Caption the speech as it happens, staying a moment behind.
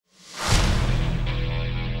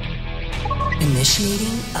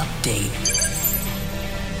Initiating update.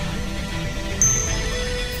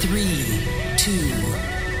 3, 2,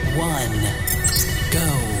 1, go.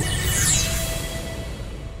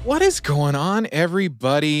 What is going on,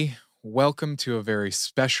 everybody? Welcome to a very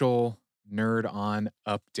special Nerd On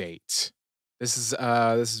update. This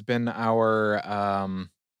has been our I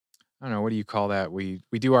don't know, what do you call that? We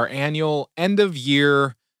do our annual end of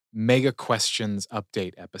year mega questions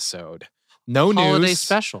update episode. No Holiday news.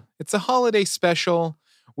 special. It's a holiday special.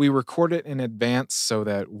 We record it in advance so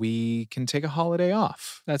that we can take a holiday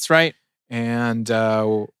off. That's right. And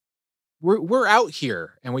we're out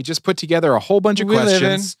here, and we just put together a whole bunch of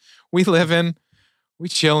questions. We live in. We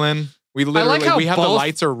chillin'. We literally how we have the both-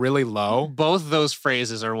 lights are really low. Both those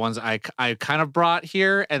phrases are ones I kind of brought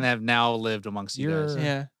here and have now lived amongst you guys. You're-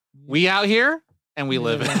 Yeah. We out here and we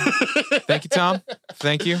live in. Thank you, Tom.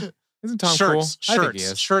 Thank you. Isn't Tom Shirts, cool? I think he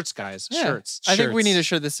shirts, is. shirts, guys, Yeah. shirts. I think we need a Shirts.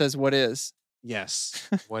 shirt that says "What is." Yes,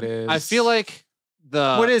 What is? I feel like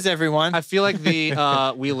the What is everyone? I feel like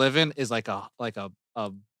the we live in is like a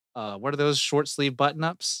what are those short sleeve button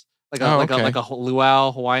ups? Like a Oh, like okay. a like a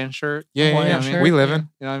luau Hawaiian shirt. Yeah, Hawaiian yeah, shirt, we yeah. live in. You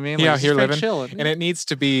know what I mean? He out just here straight living. chilling. And it needs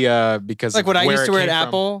to be because like what I where used to it wear at came from.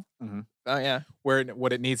 Apple. Mhm. Oh yeah.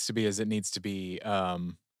 What it needs to be is it needs to be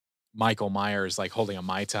Michael Myers like holding a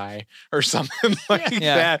Mai Tai or something like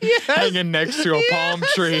Yeah. that, hanging next to a palm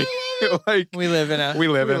tree. Like We live in a. we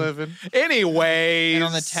live We in. live in. Anyways, and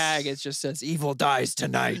on the tag it just says "Evil dies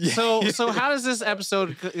tonight." Yeah. So how does this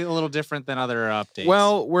episode a little different than other updates?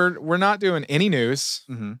 Well, we're not doing any news.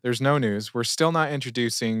 Mhm. There's no news. We're still not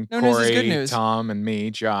introducing No news Corey, is good news. Tom, and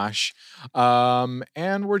me, Josh.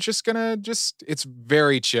 And we're just gonna it's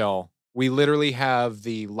very chill. We literally have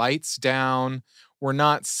the lights down. We're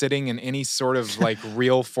not sitting in any sort of like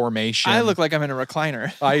real formation. I look like I'm in a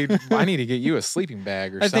recliner. I need to get you a sleeping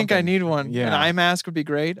bag or I something. think I need one. Yeah. An eye mask would be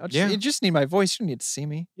great. Yeah. You just need my voice. You don't need to see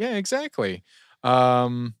me. Yeah, exactly.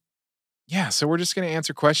 Yeah, so we're just gonna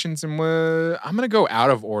answer questions, and I'm gonna go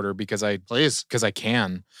out of order because I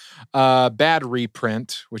can. Bad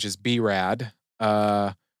reprint, which is B-Rad.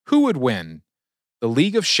 Who would win, the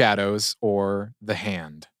League of Shadows or the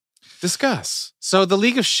Hand? Discuss. So the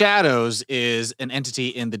League of Shadows is an entity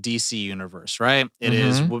in the DC universe, right? It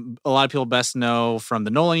is a lot of people best know from the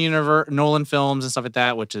Nolan films and stuff like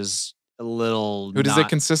that, which is a little. Who does it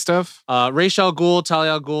consist of? Ra's al Ghul,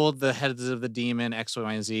 Talia al Ghul, the heads of the demon, X,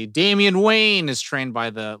 Y, and Z. Damian Wayne is trained by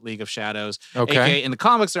the League of Shadows. Okay. AKA, in the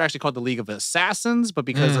comics, they're actually called the League of Assassins, but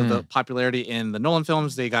because of the popularity in the Nolan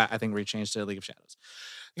films, they got, I think, rechanged to the League of Shadows.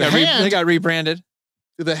 They got rebranded.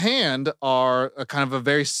 The Hand are a kind of a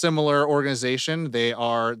very similar organization. They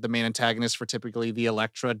are the main antagonists for typically the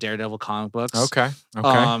Elektra, Daredevil comic books. Okay.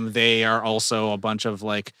 They are also a bunch of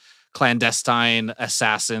like clandestine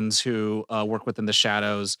assassins who work within the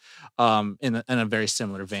shadows in a very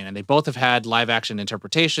similar vein. And they both have had live action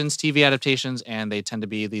interpretations, TV adaptations, and they tend to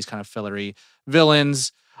be these kind of fillery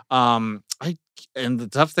villains. And the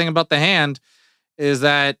tough thing about the Hand is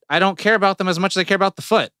that I don't care about them as much as I care about the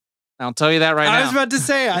Foot. I'll tell you that right now. I was about to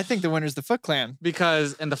say, I think the winner's the Foot Clan.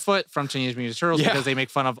 Because and the Foot from Teenage Mutant Ninja Turtles, Yeah. because they make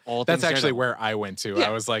fun of all That's things. actually Daredevil. where I went to. Yeah. I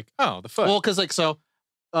was like, oh, the Foot. Well, because like so,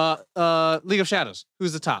 League of Shadows,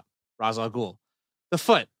 who's the top? Ra's al Ghul. The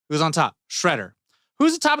Foot, who's on top? Shredder.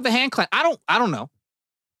 Who's the top of the Hand Clan? I don't know.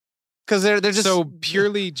 Because they're just so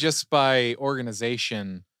purely just by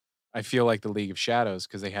organization, I feel like the League of Shadows,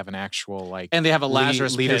 because they have an actual like and they have a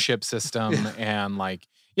Lazarus pit leadership system and like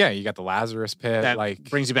you got the Lazarus pit that like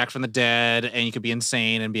brings you back from the dead, and you could be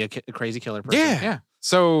insane and be a crazy killer person. Yeah.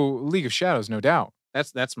 So League of Shadows, no doubt.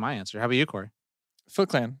 That's my answer. How about you, Corey? Foot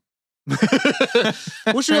Clan.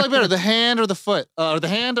 Which do you like better, the Hand or the Foot? Or the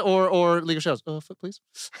Hand or League of Shadows? Foot, please.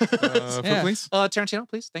 Foot, Yeah. please. Tarantino,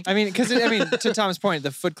 please. Thank you. I mean, because to Tom's point,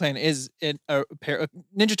 the Foot Clan is a pair.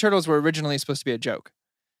 Ninja Turtles were originally supposed to be a joke,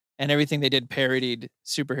 and everything they did parodied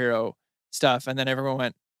superhero stuff, and then everyone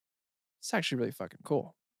went, "It's actually really fucking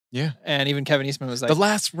cool." Yeah. And even Kevin Eastman was like, The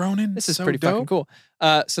Last Ronin. "This is so pretty dope. fucking cool."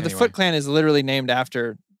 So the Anyway. Foot Clan is literally named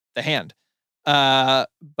after the Hand.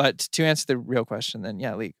 But to answer the real question, then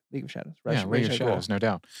yeah, League of Shadows. Yeah, League of Ra's al Ghul. Shadows, no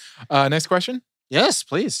doubt. Next question. Yes,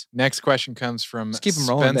 please. Next question comes from Just keep 'em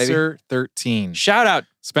rolling, baby. Spencer 13. Shout out.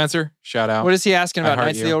 Spencer, shout out. What is he asking I about? heart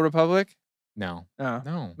Knights of you. the Old Republic? No, Oh,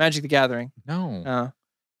 no, Magic the Gathering. no. Oh,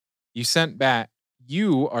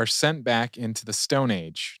 You are sent back into the Stone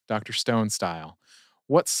Age, Dr. Stone style.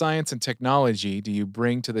 What science and technology do you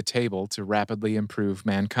bring to the table to rapidly improve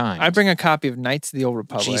mankind? I bring a copy of Knights of the Old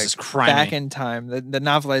Republic Jesus Christ. back in time, the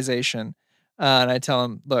novelization, and I tell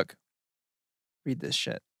him, look, read this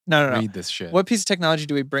shit. No. Read this shit. What piece of technology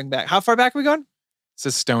do we bring back? How far back are we going? It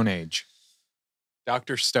says Stone Age.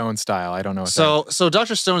 Dr. Stone style. I don't know. What So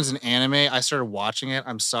Dr. Stone is an anime. I started watching it.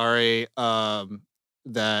 I'm sorry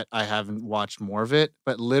that I haven't watched more of it,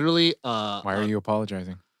 but literally why are you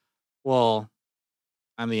apologizing? well,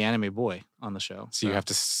 I'm the anime boy on the show. So you have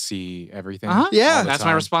to see everything. Uh-huh. Yeah. all the That's my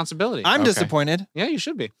time? responsibility. I'm Okay. disappointed. Yeah, you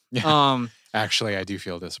should be. Yeah. Actually, I do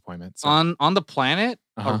feel disappointment. So. On the planet,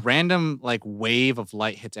 Uh-huh. a random like wave of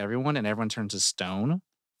light hits everyone and everyone turns to stone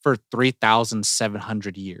for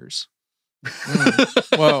 3,700 years.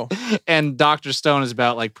 Whoa. And Dr. Stone is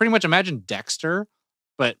about like pretty much imagine Dexter,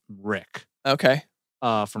 but Rick Okay.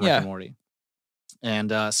 from Rick Yeah. and Morty.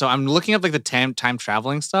 And so I'm looking up like the time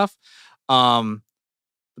traveling stuff.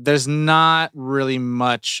 There's not really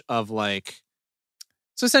much of like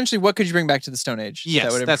So essentially, what could you bring back to the Stone Age? yes,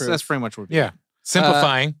 that would that's improve? pretty much what we're Yeah.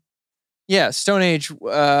 Simplifying. Yeah, Stone Age.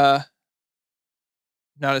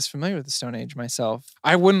 Not as familiar with the Stone Age myself.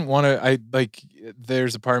 I wouldn't want to. I like.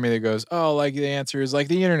 There's a part of me that goes, "Oh, like the answer is like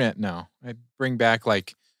the internet." No, I'd bring back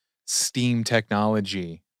like steam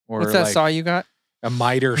technology or What's that like saw you got? a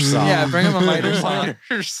miter saw. Yeah, bring him a miter saw.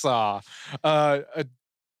 Miter saw. A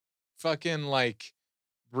fucking like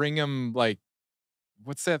bring him like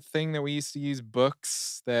what's that thing that we used to use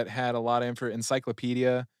books that had a lot of info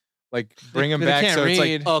encyclopedia. Like bring him But they back can't so it's like.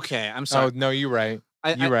 read. okay. I'm Oh sorry. no, you're right.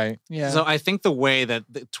 I- You're right. Yeah. So I think the way that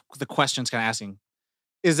the question's kind of asking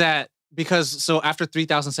is that because so after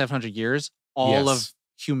 3,700 years, all of Yes.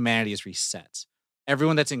 humanity is reset.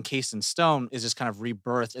 Everyone that's encased in stone is just kind of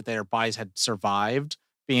rebirthed if their bodies had survived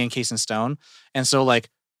being encased in stone. And so like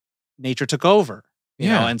nature took over, you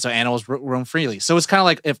know, Yeah. and so animals roam freely. So it's kind of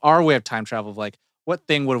like if our way of time travel of like, what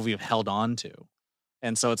thing would we have held on to?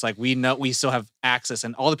 And so it's like we know we still have access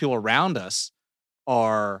and all the people around us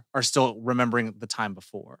are still remembering the time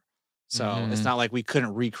before. So it's Mhm. not like we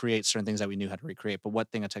couldn't recreate certain things that we knew how to recreate, but what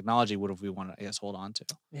thing of technology would have we want to, I guess, hold on to?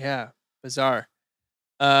 Yeah. Bizarre.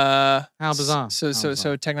 How bizarre.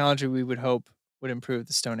 So technology we would hope would improve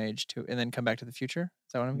the Stone Age too, and then come back to the future.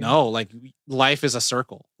 Is that what I'm getting? No, like life is a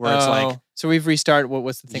circle where it's like, so we've restarted. What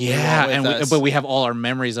was the thing? yeah, we want with us? but we have all our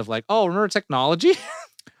memories of like, oh, remember technology?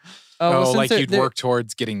 well, Oh, since like there- you'd there- work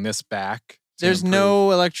towards getting this back. to There's improve.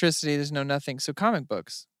 no electricity. There's no nothing. So comic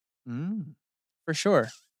books Mm. for sure,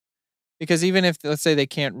 because even if let's say they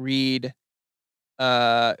can't read,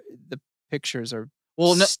 the pictures are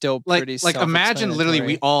Well, no, still like pretty. imagine literally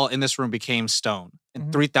we self-explanatory. all in this room became stone in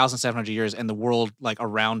Mhm. 3,700 years, and the world like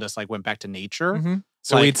around us like went back to nature. Mhm.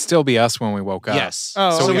 So like- we'd still be us when we woke up. Yes.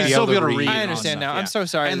 Oh, so okay. we'd still be able to read. I and all understand stuff, now. yeah. I'm so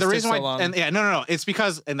sorry. And the this reason took why, so long. and yeah, no, it's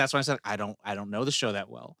because, and that's why I said I don't know the show that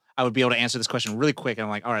well. I would be able to answer this question really quick, and I'm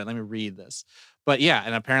like, all right, let me read this. But yeah,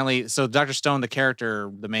 and apparently, so Dr. Stone, the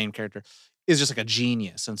character, the main character, is just like a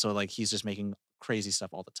genius, and so like he's just making crazy stuff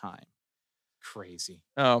all the time. Crazy.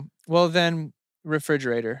 Oh well, then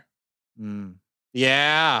refrigerator. Mm.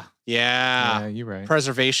 Yeah. Yeah, you're right.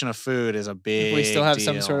 Preservation of food is a big. If we still have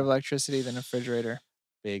some sort of deal. electricity, then refrigerator.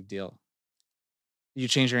 Big deal. You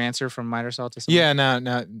change your answer from miter saw to something? Yeah,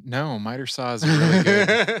 no. Miter saw is really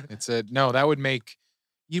good. It's no. That would make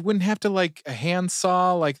you wouldn't have to like a hand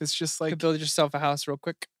saw. Like it's just You like could build yourself a house real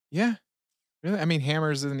quick. yeah, really. I mean,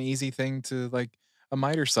 hammers is an easy thing to like a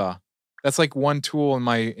miter saw. That's like one tool in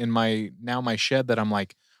my shed that I'm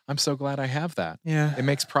like I'm so glad I have that. Yeah. It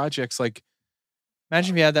makes projects like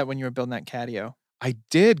Imagine if you had that when you were building that catio. I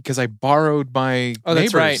did because I borrowed my Oh,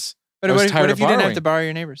 that's neighbors. right. But I was what tired if of you didn't have borrowing. to borrow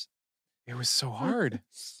your neighbors? It was so hard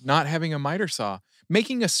not having a miter saw.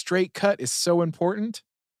 Making a straight cut is so important.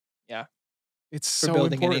 Yeah. It's For so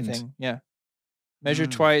building important. anything. Yeah. Measure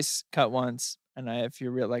Mm. twice, cut once. And if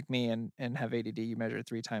you're real like me and have ADD, you measure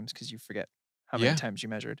 3 times because you forget how many Yeah. times you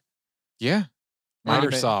measured. Yeah. Wow.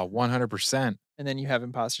 Miter saw 100% And then you have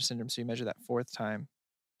imposter syndrome, so you measure that 4th time.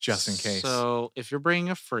 just in case. So if you're bringing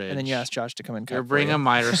a fridge, And then you ask Josh to come and cut you're for bringing you. a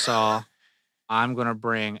miter saw. I'm gonna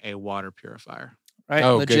bring a water purifier. Right?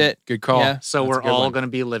 oh, Legit. Good call. Yeah. So That's a we're good all one. gonna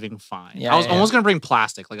be living fine. Yeah, I was yeah, almost gonna bring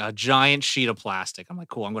plastic, like a giant sheet of plastic. I'm like,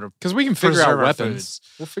 cool. I'm gonna Because we can figure out preserve our weapons. foods.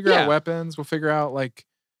 We'll figure Yeah. out weapons. We'll figure out like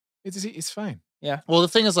it's fine. Well, the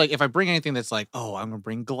thing is, like, if I bring anything that's like, oh, I'm gonna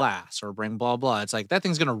bring glass or bring blah blah, it's like that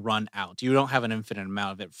thing's gonna run out. You don't have an infinite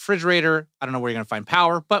amount of it. Refrigerator, I don't know where you're gonna find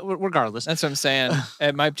power, but regardless, That's what I'm saying.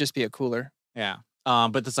 It might just be a cooler. yeah.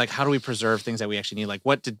 But it's like, how do we preserve things that we actually need? Like,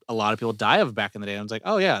 what did a lot of people die of back in the day? And I was like,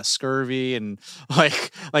 oh yeah, scurvy and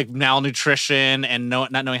like malnutrition and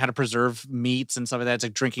not knowing how to preserve meats and stuff like that. It's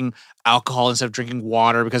like drinking alcohol instead of drinking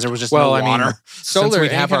water because there was just no I mean, water. Solar, we'd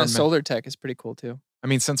any have kind our of solar tech is pretty cool too. I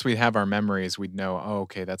mean, since we have our memories, we'd know, oh,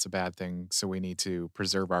 okay, that's a bad thing. So we need to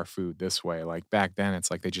preserve our food this way. Like back then, it's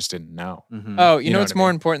like they just didn't know. Mhm. Oh, You you know know what's what I more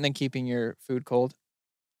mean? important than keeping your food cold?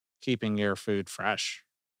 Keeping your food fresh.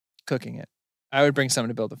 Cooking it. I would bring something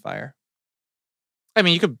to build a fire. I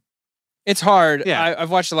mean, you could. It's hard. Yeah.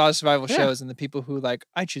 I've watched a lot of survival Yeah. shows, and the people who like,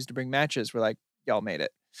 I choose to bring matches, were like, y'all made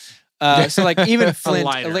it. So like even flint,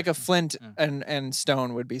 lighter. like a flint Yeah. and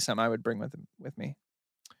stone would be something I would bring with me.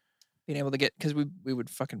 Being able to get, because we would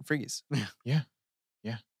fucking freeze. Yeah.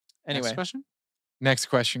 Anyway, Next question. Next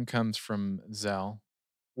question comes from Zell.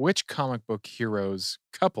 Which comic book heroes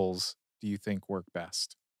couples do you think work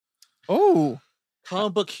best? oh,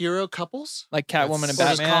 Comic book hero couples. like Catwoman and Or just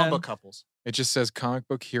Batman. comic book couples. It just says comic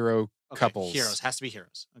book hero Okay, couples. Heroes has to be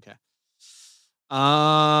heroes. Okay.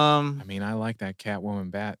 I mean, I like that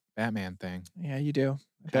Catwoman Batman thing. Yeah, you do.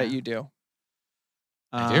 I bet Okay. you do.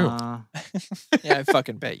 I do. Yeah, I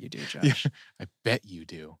fucking bet you do, Josh. Yeah, I bet you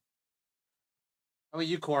do. How about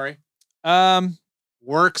you, Corey? Works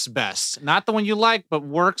Works best. Not the one you like, but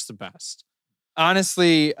works the best.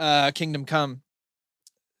 honestly, Kingdom Come,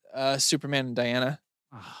 Superman and Diana.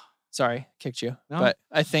 Ah. Sorry, kicked you. No. But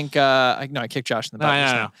I think I kicked Josh in the No, butt.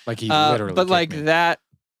 just no, now. no. Like he literally. But kicked like me. that,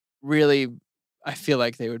 really, I feel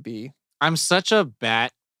like they would be I'm such a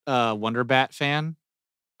Wonder Bat fan.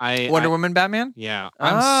 Wonder Woman, Batman. Yeah,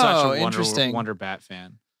 I'm such Oh, a interesting. Wonder Bat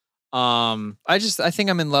fan. I think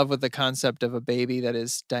I'm in love with the concept of a baby that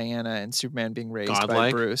is Diana and Superman being raised by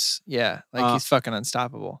Godlike? Bruce. Yeah, like he's fucking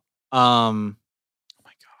unstoppable, Um, Oh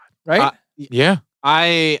my God. right? Yeah.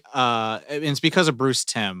 it's because of Bruce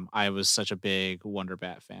Timm. I was such a big Wonder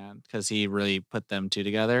Bat fan because he really put them two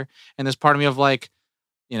together. And there's part of me of like,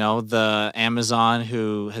 the Amazon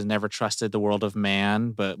who has never trusted the world of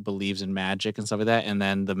man but believes in magic and stuff like that, and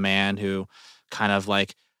then the man who kind of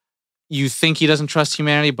like you think he doesn't trust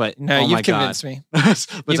humanity, but No, oh you've my convinced god, me. But it's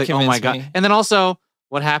You've like oh my convinced god. me. And then also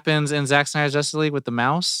what happens in Zack Snyder's Justice League with the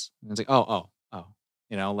mouse? And it's like oh.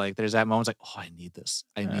 Like there's that moment. It's like, oh, I need this.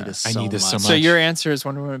 I need this. I So need this so much. So much. your answer is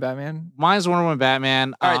Wonder Woman, Batman. Mine's Wonder Woman,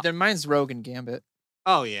 Batman. All right, then mine's Rogue and Gambit.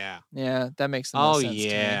 Oh yeah. Yeah, that makes the Oh most sense to me.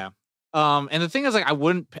 yeah. And the thing is, like, I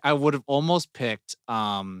would have almost picked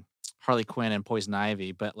Harley Quinn and Poison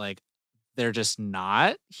Ivy, but like they're just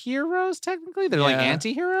not heroes technically. They're like Yeah.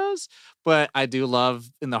 anti-heroes. But I do love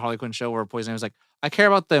in the Harley Quinn show where Poison Ivy's like, I care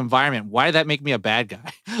about the environment. Why did that make me a bad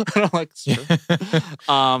guy? And I'm like, it's true.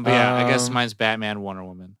 But yeah, I guess mine's Batman, Wonder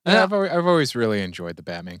Woman. Yeah, I've always really enjoyed the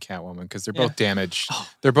Batman Catwoman because they're Yeah. both damaged. Oh,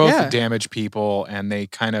 They're both yeah. damaged people, and they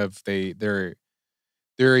kind of they're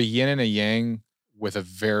a yin and a yang with a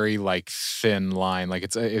very like thin line. Like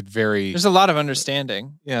it's very There's a lot of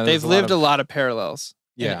understanding. yeah. They've there's lived a lot of parallels.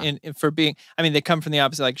 Yeah. In for being, I mean, they come from the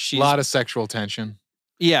opposite. Like a she's, lot of sexual tension.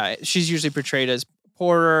 yeah, she's usually portrayed as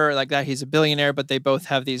poorer, like that. He's a billionaire, but they both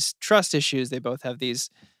have these trust issues. They both have these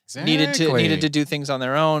needed to do things on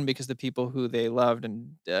their own because the people who they loved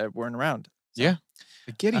and weren't around. So, Yeah,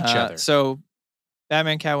 they get each other. So,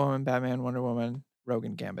 Batman, Catwoman, Batman, Wonder Woman, Rogue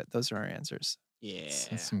and Gambit. Those are our answers. yeah.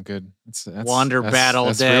 That's some good. That's Wonder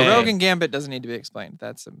Battle Day. real Rogue good. and Gambit doesn't need to be explained.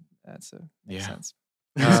 That's a makes Yeah. sense.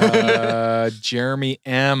 Jeremy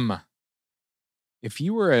M. If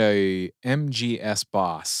you were a MGS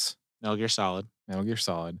boss, Metal Gear Solid. Metal Gear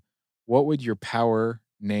Solid, what would your power,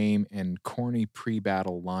 name, and corny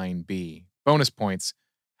pre-battle line be? Bonus points.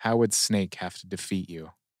 How would Snake have to defeat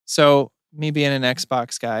you? So, me being an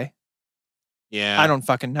Xbox guy, Yeah. I don't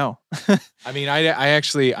fucking know. I mean,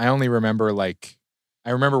 I only remember I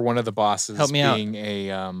remember one of the bosses Help me out. being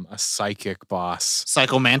a psychic boss.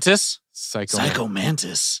 Psycho Mantis. Psycho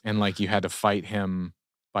Mantis. And like you had to fight him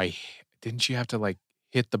didn't you have to like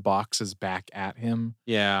hit the boxes back at him?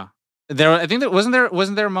 Yeah. I think that wasn't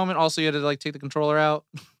there a moment also you had to like take the controller out?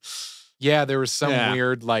 Yeah, there was some Yeah.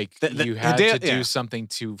 weird like The you had Hideo- to do yeah. something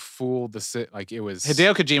to fool like it was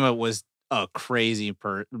Hideo Kojima was a crazy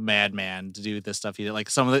madman to do this stuff. He did like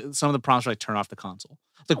some of the prompts were like turn off the console.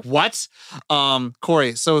 Like what?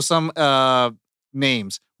 Corey. So some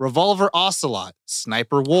names: Revolver Ocelot,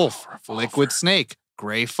 Sniper Wolf, Revolver. Liquid Snake,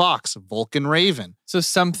 Gray Fox, Vulcan Raven, So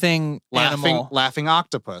something animal. Laughing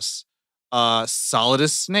Octopus,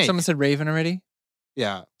 Solidus Snake. Someone said Raven already.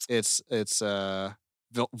 Yeah, it's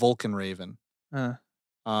Vulcan Raven. Uh,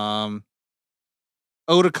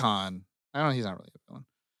 Otakon. I don't know. He's not really a villain.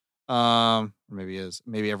 Or maybe he is.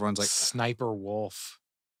 Maybe everyone's like Sniper Wolf.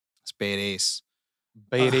 it's Bait Ace.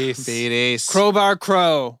 Bait Ace. Bait Ace. Crowbar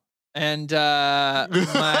Crow. And my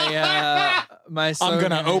I'm slogan-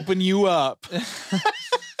 gonna open you up.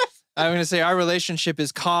 I'm gonna say our relationship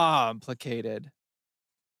is complicated.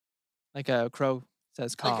 Like a crow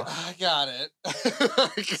says "com." I got it.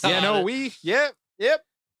 Yep.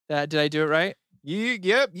 Did I do it right? You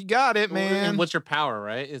got it, man. And what's your power?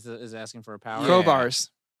 Right? Is asking for a power? Yeah. Crowbars.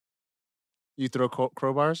 You throw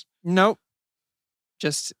crowbars. Nope.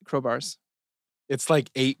 Just crowbars. It's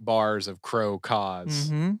like 8 bars of crow cause.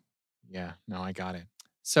 Mm-hmm. Yeah, no, I got it.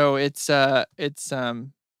 So it's I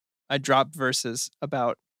drop verses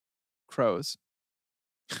about crows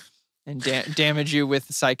and damage you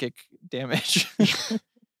with psychic damage.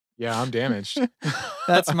 Yeah, I'm damaged.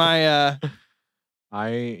 That's my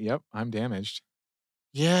I'm damaged.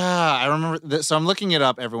 Yeah, I remember. So I'm looking it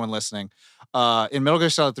up. Everyone listening, in Metal Gear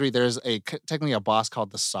Solid 3, there's technically a boss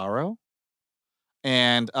called the Sorrow,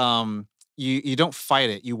 and you don't fight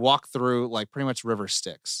it. You walk through like pretty much river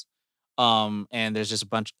Styx, and there's just a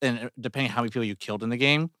bunch. And depending on how many people you killed in the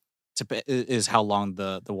game, is how long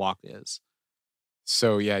the walk is.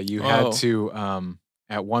 So yeah, you had to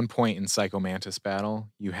at one point in Psycho Mantis battle,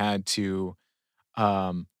 you had to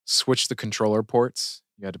switch the controller ports.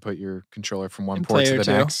 You had to put your controller from one port to the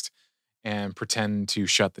next and pretend to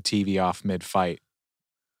shut the TV off mid-fight.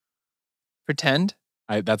 pretend.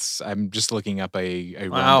 I'm just looking up a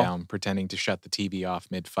rundown, pretending to shut the TV off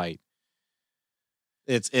mid-fight.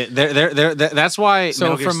 That's why.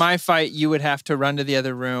 So for my fight, you would have to run to the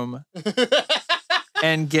other room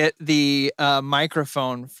and get the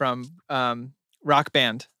microphone from Rock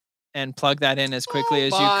Band and plug that in as quickly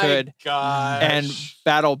as you could, and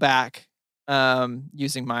battle back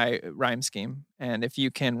using my rhyme scheme. And if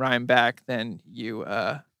you can rhyme back, then you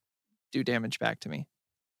do damage back to me.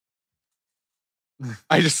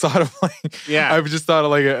 I just thought of like Yeah. I've just thought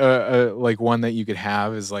of like a like one that you could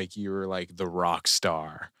have is like you were like the rock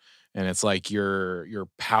star, and it's like your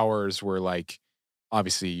powers were like,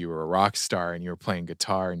 obviously you were a rock star and you were playing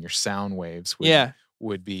guitar, and your sound waves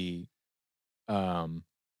would be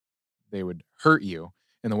they would hurt you,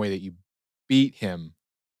 and the way that you beat him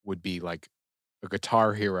would be like a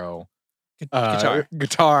Guitar Hero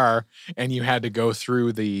guitar, and you had to go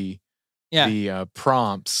through the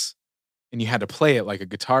prompts, and you had to play it like a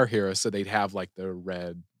Guitar Hero, so they'd have like the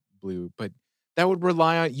red, blue, but that would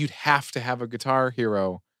rely on you'd have to have a Guitar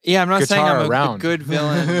Hero. Yeah, I'm not saying I'm a around. good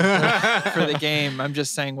villain for the game. I'm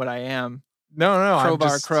just saying what I am. No,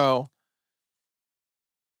 Crowbar Crow.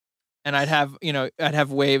 And I'd have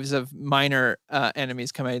waves of minor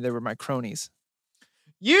enemies come at. They were my cronies.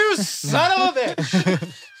 You son of a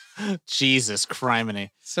bitch! Jesus criminy.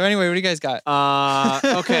 So anyway, what do you guys got?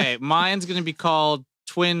 Okay, mine's gonna be called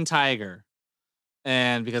Twin Tiger,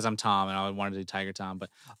 and because I'm Tom and I wanted to do Tiger Tom,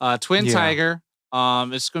 but Twin Tiger,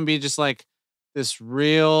 it's gonna be just like this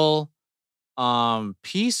real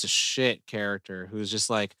piece of shit character who's just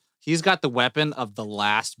like he's got the weapon of the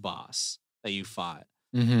last boss that you fought.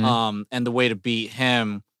 Mm-hmm. And the way to beat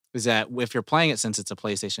him is that if you're playing it, since it's a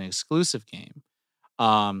PlayStation exclusive game,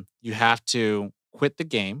 you have to quit the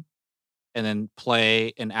game and then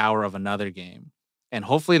play an hour of another game. And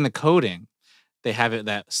hopefully in the coding, they have it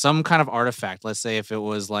that some kind of artifact, let's say if it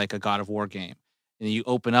was like a God of War game, and you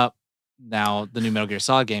open up now the new Metal Gear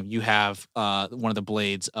Solid game, you have one of the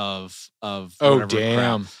blades of Oh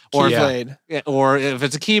damn. or Keyblade. or if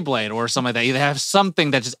it's a Keyblade or something like that, you have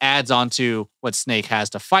something that just adds on to what Snake has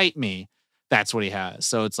to fight me. That's what he has.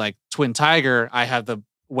 So it's like Twin Tiger, I have the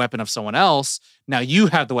weapon of someone else. Now you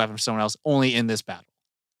have the weapon of someone else only in this battle.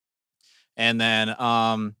 And then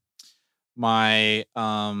my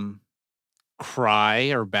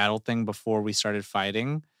cry or battle thing before we started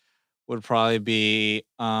fighting would probably be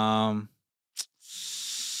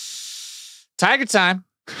Tiger Time.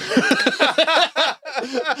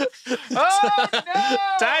 Oh no!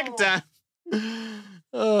 Tiger Time.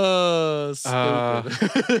 Oh,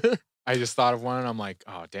 stupid. I just thought of one and I'm like,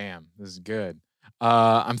 oh damn, this is good.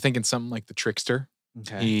 I'm thinking something like the Trickster.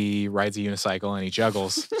 Okay. He rides a unicycle and he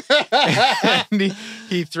juggles. And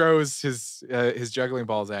he throws his juggling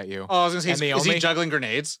balls at you. Oh, I was gonna say, And is he juggling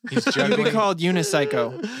grenades? He's You'd be juggling. called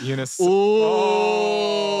Unicycle.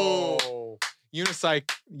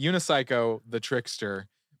 Unicycle, the Trickster,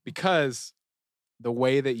 because the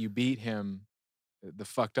way that you beat him, the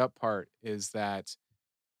fucked up part is that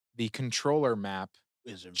the controller map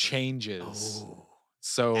changes. Oh,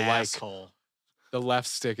 So asshole. like the left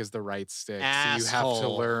stick is the right stick. So you have to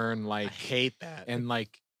Asshole. learn I like hate that. and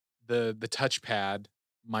like the touchpad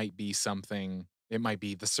might be something. It might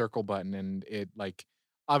be the circle button, and it like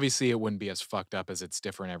obviously it wouldn't be as fucked up as it's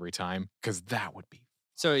different every time, because that would be.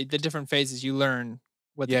 So the different phases you learn.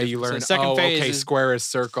 What the Yeah, you difference- so learn. the second oh, phase okay, is square is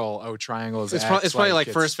circle. Oh, triangle is It's, X. it's probably like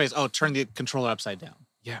it's- first phase. Oh, turn the controller upside down.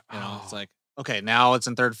 Yeah, You know, it's oh, like, okay, now it's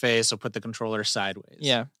in third phase, so put the controller sideways.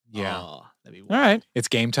 yeah. yeah. Oh, that'd be All right. It's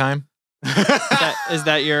game time. Is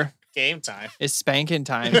that your game time. is spanking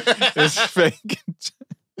time? It's fake.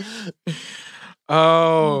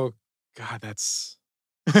 Oh God, that's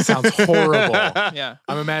sounds horrible. Yeah.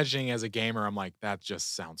 I'm imagining as a gamer, I'm like, that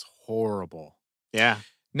just sounds horrible. Yeah.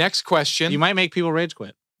 Next question. You might make people rage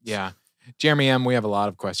quit. Yeah. Jeremy M, we have a lot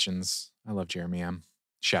of questions. I love Jeremy M.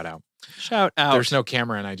 Shout out. Shout out. There's no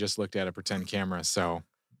camera, and I just looked at a pretend camera, so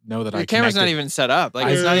know that Your I camera's not connected- even set up. Like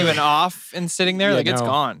it's not even off and sitting there. Yeah, Like it's no.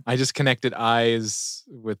 gone. I just connected eyes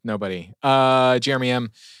with nobody. Jeremy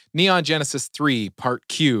M. Neon Genesis 3 Part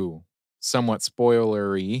Q. Somewhat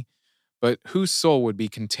spoilery, but whose soul would be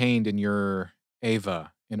contained in your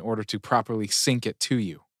Ava in order to properly sync it to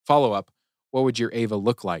you? Follow up. What would your Ava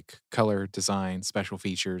look like? Color, design, special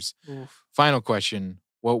features. Oof. Final question.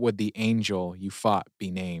 What would the angel you fought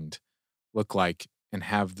be named, look like, and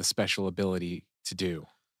have the special ability to do?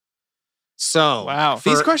 So Wow.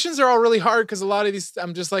 These questions are all really hard because a lot of these,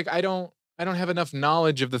 I'm just like, I don't have enough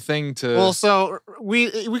knowledge of the thing to. Well, so we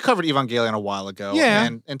covered Evangelion a while ago. Yeah.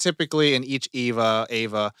 And typically in each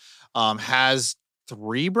Ava has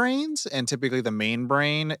 3 brains, and typically the main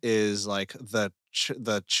brain is like the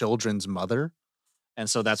children's mother. And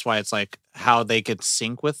so that's why it's like how they could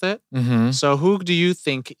sync with it. Mhm. So who do you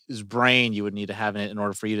think is brain you would need to have in it in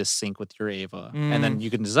order for you to sync with your Ava? And then you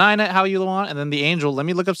can design it how you want. And then the angel, let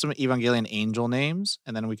me look up some Evangelion angel names,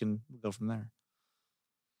 and then we can go from there.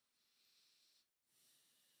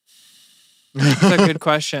 That's a good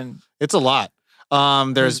question. It's a lot.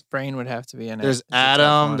 There's Whose brain would have to be in it. There's It's a tough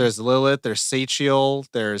Adam, one. there's Lilith, there's Sachiel,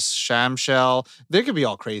 there's Shamshel. They could be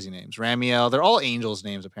all crazy names. Ramiel, they're all angels'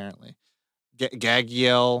 names apparently.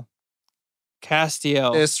 Gagiel,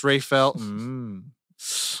 Castiel. Israfel,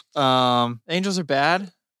 Angels are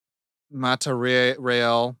bad.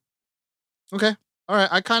 Matarael. Okay, all right.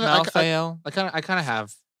 I kind of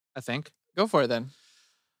have. I think Go for it then.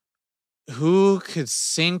 who could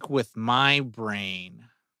sync with my brain.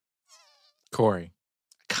 Corey.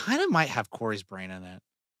 Kind of might have Corey's brain in it.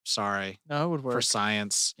 Sorry No, it would work. for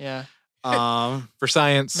science. Yeah, For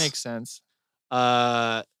science. makes sense.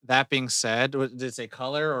 That being said, did it say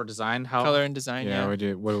color or design? How Color and design. Yeah,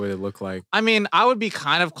 Yeah. what would it look like? I mean, I would be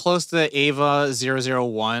kind of close to the Ava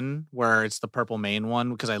 001, where it's the purple main one,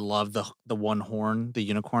 because I love the one horn, the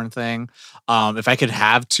unicorn thing. If I could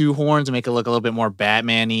have 2 horns and make it look a little bit more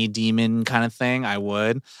Batman-y, demon kind of thing, I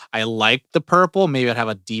would. I like the purple. Maybe I'd have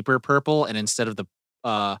a deeper purple, and instead of the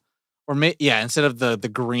instead of the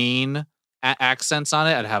green accents on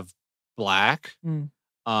it, I'd have black. Mm.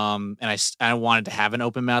 And I wanted to have an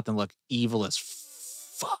open mouth and look evil as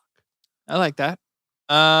fuck. I like that.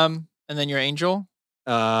 And then your angel.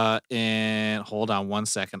 And hold on one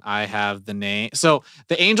second. I have the name. So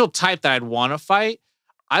the angel type that I'd want to fight,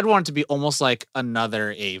 I'd want it to be almost like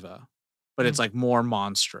another Ava, but it's like more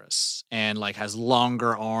monstrous and like has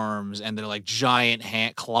longer arms, and they're like giant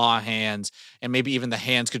claw hands, and maybe even the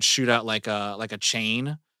hands could shoot out like a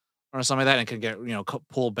chain or something like that, and could get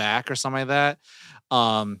pulled back or something like that.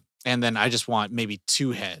 And then I just want maybe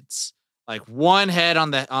 2 heads, like one head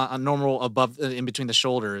on the normal above in between the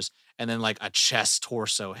shoulders, and then like a chest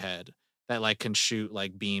torso head that like can shoot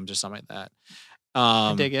like beams or something like that.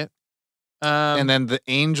 I dig it. And then the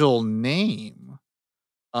angel name,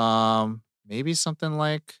 maybe something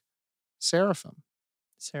like Seraphim.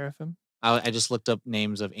 Seraphim. I just looked up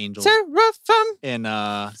names of angels Seraphim. in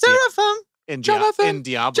Seraphim. in Jonathan.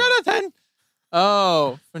 Diablo. Jonathan.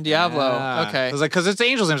 Oh, from Diablo. Yeah. Okay. I was like, because it's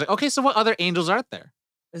angels names. Like, okay, so what other angels are there?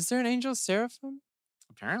 Is there an angel Seraphim?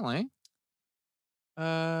 Apparently.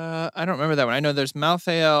 I don't remember that one. I know there's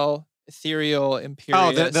Malthael, Ethereal,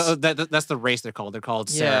 Imperious. Oh, that's the race they're called. They're called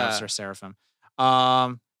Seraphs Yeah. or Seraphim.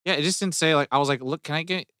 Yeah, it just didn't say like. I was like, look, can I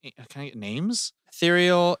get names?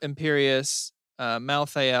 Ethereal, Imperious,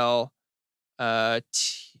 Malthael,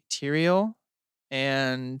 Tyrael,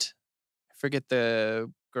 and I forget the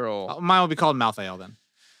girl. Mine would be called Malthael then.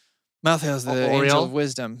 Malthael's the Oriel? angel of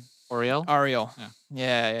wisdom. Oriel. Ariel.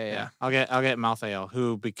 Yeah. Yeah. I'll get Malthael,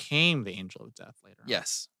 who became the angel of death later on.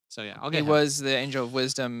 Yes. So yeah, I'll He get him. was the angel of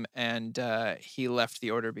wisdom, and he left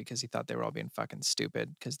the order because he thought they were all being fucking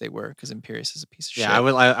stupid, because Imperious is a piece of shit. Yeah,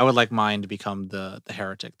 I would like mine to become the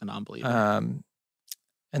heretic, the non-believer.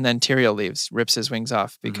 And then Tyrael leaves, rips his wings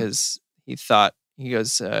off Mm-hmm. because he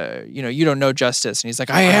goes, you don't know justice. And he's like,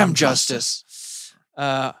 I am justice.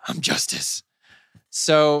 I'm justice.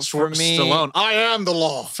 So for me, Stallone, I am the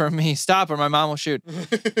law. for me, stop or my mom will shoot.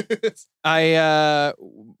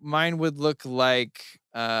 Mine would look like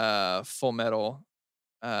Full Metal.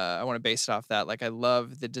 I want to base it off that. Like, I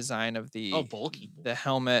love the design of the bulky. the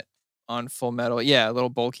helmet on Full Metal. Yeah, a little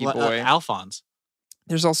bulky boy. Alphonse.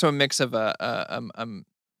 There's also a mix of a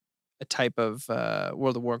type of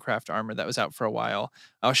World of Warcraft armor that was out for a while.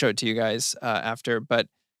 I'll show it to you guys after, but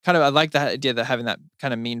kind of I like that idea that having that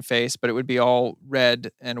kind of mean face, but it would be all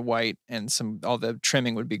red and white, and all the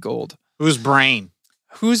trimming would be gold. Whose brain?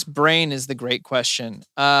 Whose brain is the great question?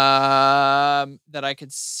 That I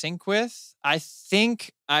could sync with. I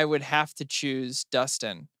think I would have to choose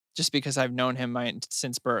Dustin, just because I've known him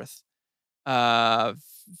since birth, for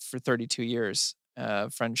 32 years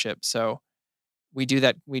friendship. So we do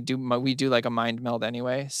that. We do like a mind meld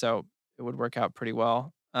anyway. So it would work out pretty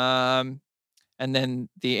well. And then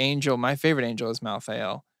the angel, my favorite angel is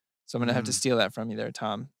Malthael. So I'm gonna have to steal that from you there,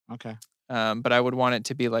 Tom. Okay. But I would want it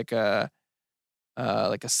to be like a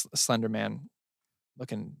Slender Man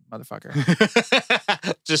looking motherfucker.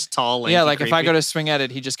 Just tall, lanky, Yeah, like if I creepy. go to swing at it,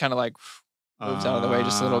 he just kind of like moves out of the way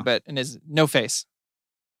just a little bit and is no face.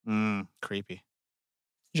 Creepy.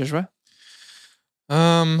 Joshua?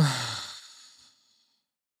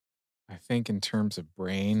 I think in terms of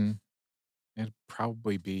brain, it'd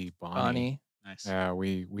probably be Bonnie. Bonnie. Nice. Yeah,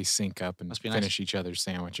 we sync up and Must be nice. finish each other's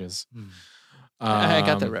sandwiches. I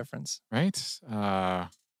got that reference. Right?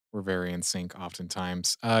 We're very in sync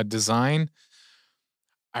oftentimes. Design.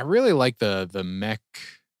 I really like the mech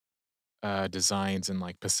designs in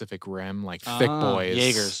like Pacific Rim, like thick boys.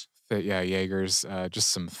 Jaegers. Jaegers. Just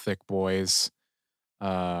some thick boys.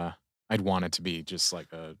 I'd want it to be just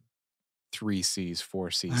like a 3 C's,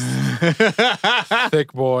 4 C's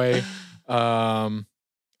thick boy.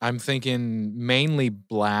 I'm thinking mainly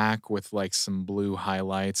black with like some blue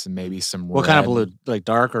highlights and maybe some What kind of red. blue? Like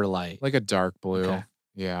dark or light? Like a dark blue. Okay.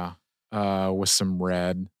 Yeah. With some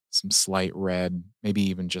red, some slight red, maybe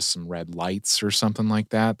even just some red lights or something like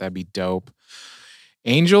that. That'd be dope.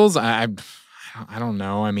 Angels, I don't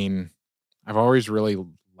know. I mean, I've always really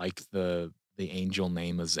liked the angel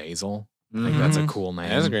name Azazel. I think that's a cool name.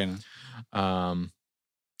 That's a great name.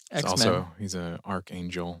 It's X-Men. also he's an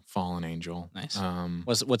archangel, fallen angel. Nice.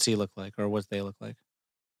 What's What's he look like, or what they look like?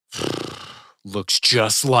 looks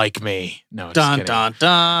just like me. No, just Dun kidding.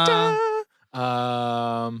 dun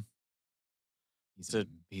dun.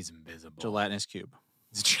 He's invisible. Gelatinous cube.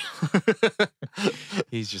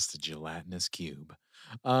 He's just a gelatinous cube.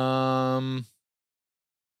 Man,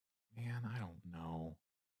 I don't know.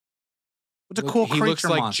 What's a cool He creature looks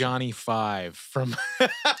like monster? Johnny Five from.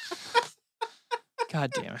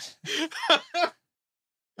 God damn it.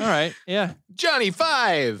 All right. Yeah. Johnny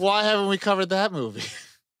Five. Why haven't we covered that movie?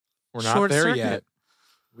 We're not Short there Circuit. yet.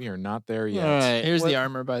 We are not there yet. All right. Here's What- the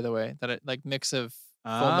armor, by the way, that like mix of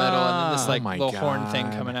full metal and then this Ah. like Oh my little horn thing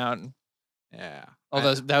God. coming out. And Yeah. all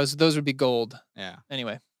those would be gold. Yeah.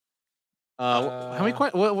 Anyway. How many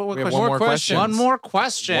questions? What We have question? one more question. One more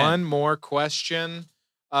question. One more question.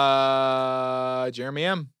 Jeremy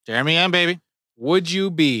M. Jeremy M, baby. Would you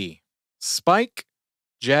be Spike,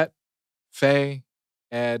 Jet, Faye,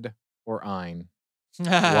 Ed, or Ein? I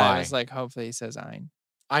Why? was like, hopefully he says Ein.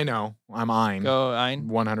 I know. I'm Ein. Go Ein.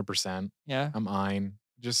 100%. Yeah. I'm Ein.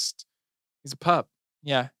 Just, he's a pup.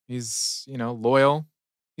 Yeah. He's, loyal.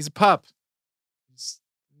 He's a pup. He's,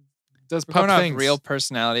 does We're pup going things. off real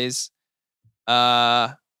personalities.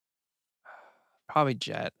 Probably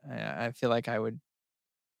Jet. I feel like I would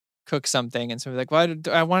cook something and so like, why did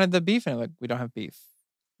I wanted the beef? And I'm like, we don't have beef.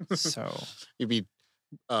 So You'd be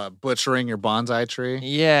butchering your bonsai tree.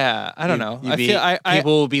 yeah, I don't know. I feel I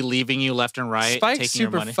people will be leaving you left and right, Spike's taking your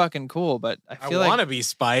super money. fucking cool, but I I feel want like to be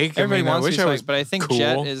Spike. everybody I wants wish to I be was Spike, but I think cool.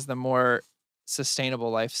 Jet is the more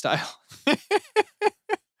sustainable lifestyle.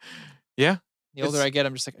 Yeah. The older It's- I get,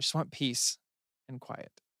 I'm just like, I just want peace and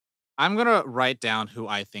quiet. I'm gonna write down who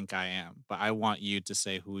I think I am, but I want you to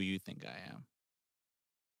say who you think I am.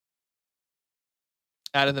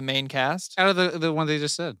 Out of the main cast, Out of the one they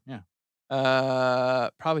just said, yeah.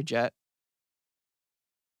 probably Jet.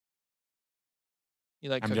 You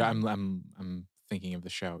like cooking? I'm thinking of the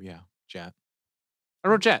show. Yeah. Jet. I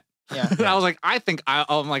wrote Jet. Yeah. I was like,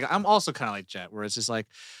 I'm also kind of like Jet, where it's just like,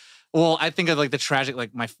 well, I think of like the tragic,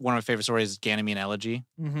 like one of my favorite stories is Ganymede Elegy,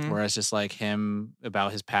 Mhm. where it's just like him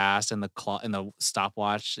about his past and the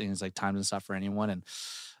stopwatch, and he's like, time doesn't stop for anyone, and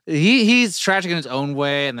he's tragic in his own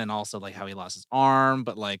way, and then also like how he lost his arm,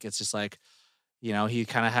 but like it's just like, he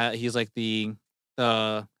kind of he's like the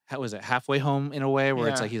how was it, halfway home in a way, where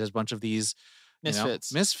it's Yeah. like he has a bunch of these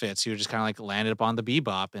misfits who just kind of like landed upon the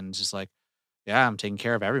bebop and just like, yeah, I'm taking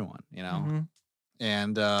care of everyone, Mhm.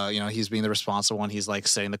 and he's being the responsible one. He's like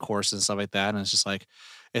setting the course and stuff like that, and it's just like,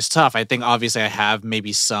 it's tough. I think obviously I have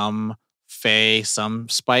maybe some Faye, some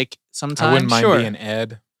Spike sometimes. I wouldn't mind Sure. being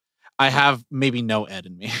Ed. I have maybe no Ed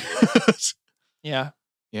in me. Yeah.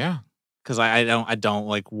 Yeah. Because I don't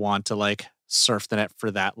like want to like surf the net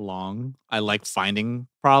for that long. I like finding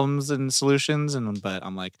problems and solutions, but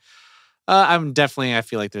I'm like, I'm definitely, I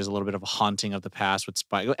feel like there's a little bit of a haunting of the past with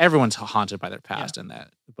Spike. Everyone's haunted by their past in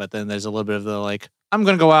that, but then there's a little bit of the like, I'm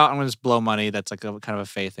gonna go out, I'm gonna just blow money. That's like a kind of a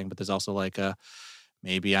Faye thing, but there's also like a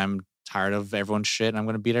maybe I'm tired of everyone's shit and I'm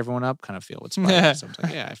going to beat everyone up kind of feel with Spike. So I'm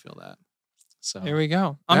like, yeah, I feel that. So Here we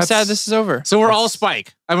go. I'm That's- sad this is over. So we're all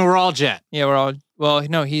Spike. I mean, we're all Jet. Yeah, we're all. Well,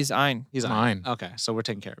 no, he's Ein. He's Mine. Okay, so we're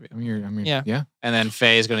taking care of you. Yeah. Yeah. And then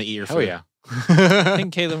Faye is going to eat your Hell food. yeah. I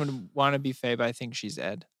think Caitlin would want to be Faye, but I think she's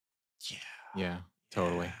Ed. Yeah,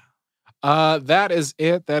 totally. That is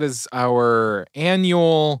it. That is our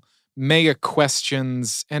annual Mega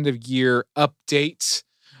Questions end of year update.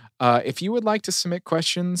 If you would like to submit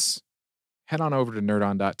questions, head on over to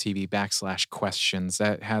nerdon.tv/questions.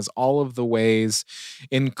 That has all of the ways,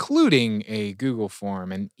 including a Google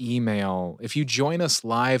form, an email. If you join us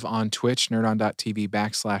live on Twitch,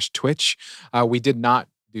 nerdon.tv/Twitch, we did not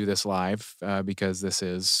do this live because this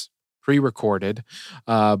is pre-recorded.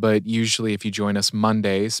 But usually if you join us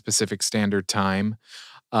Mondays, Pacific Standard Time,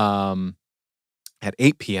 at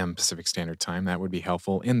 8 p.m. Pacific Standard Time, that would be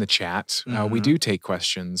helpful in the chat. We Mhm. do take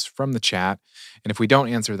questions from the chat. And if we don't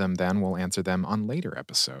answer them then, we'll answer them on later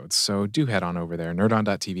episodes. So do head on over there,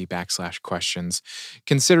 nerdon.tv/questions.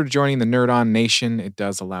 Consider joining the Nerd On Nation. It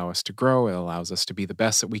does allow us to grow. It allows us to be the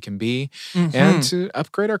best that we can be and to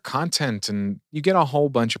upgrade our content. And you get a whole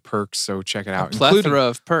bunch of perks, so check it A out. plethora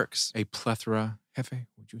of perks. A plethora. Hefe,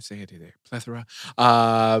 would you say it there? Plethora.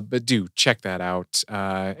 But do check that out.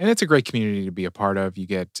 And it's a great community to be a part of. You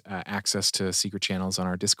get access to secret channels on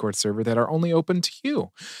our Discord server that are only open to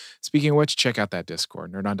you. Speaking of which, check out that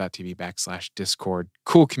Discord, nerdon.tv/Discord.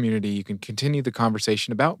 Cool community. You can continue the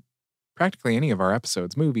conversation about practically any of our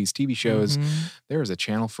episodes, movies, TV shows. Mhm. There is a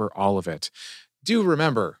channel for all of it. Do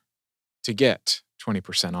remember to get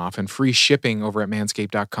 20% off and free shipping over at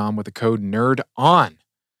manscaped.com with the code NERDON.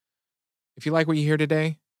 If you like what you hear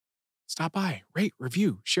today, stop by, rate,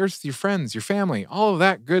 review, share with your friends, your family, all of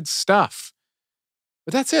that good stuff.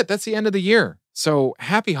 But that's it. That's the end of the year. So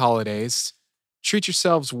happy holidays. Treat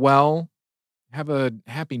yourselves well. Have a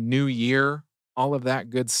happy new year. All of that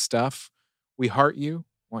good stuff. We heart you.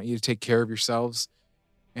 Want you to take care of yourselves.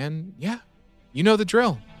 And yeah, you know the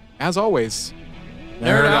drill. As always,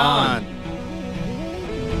 Nerd on.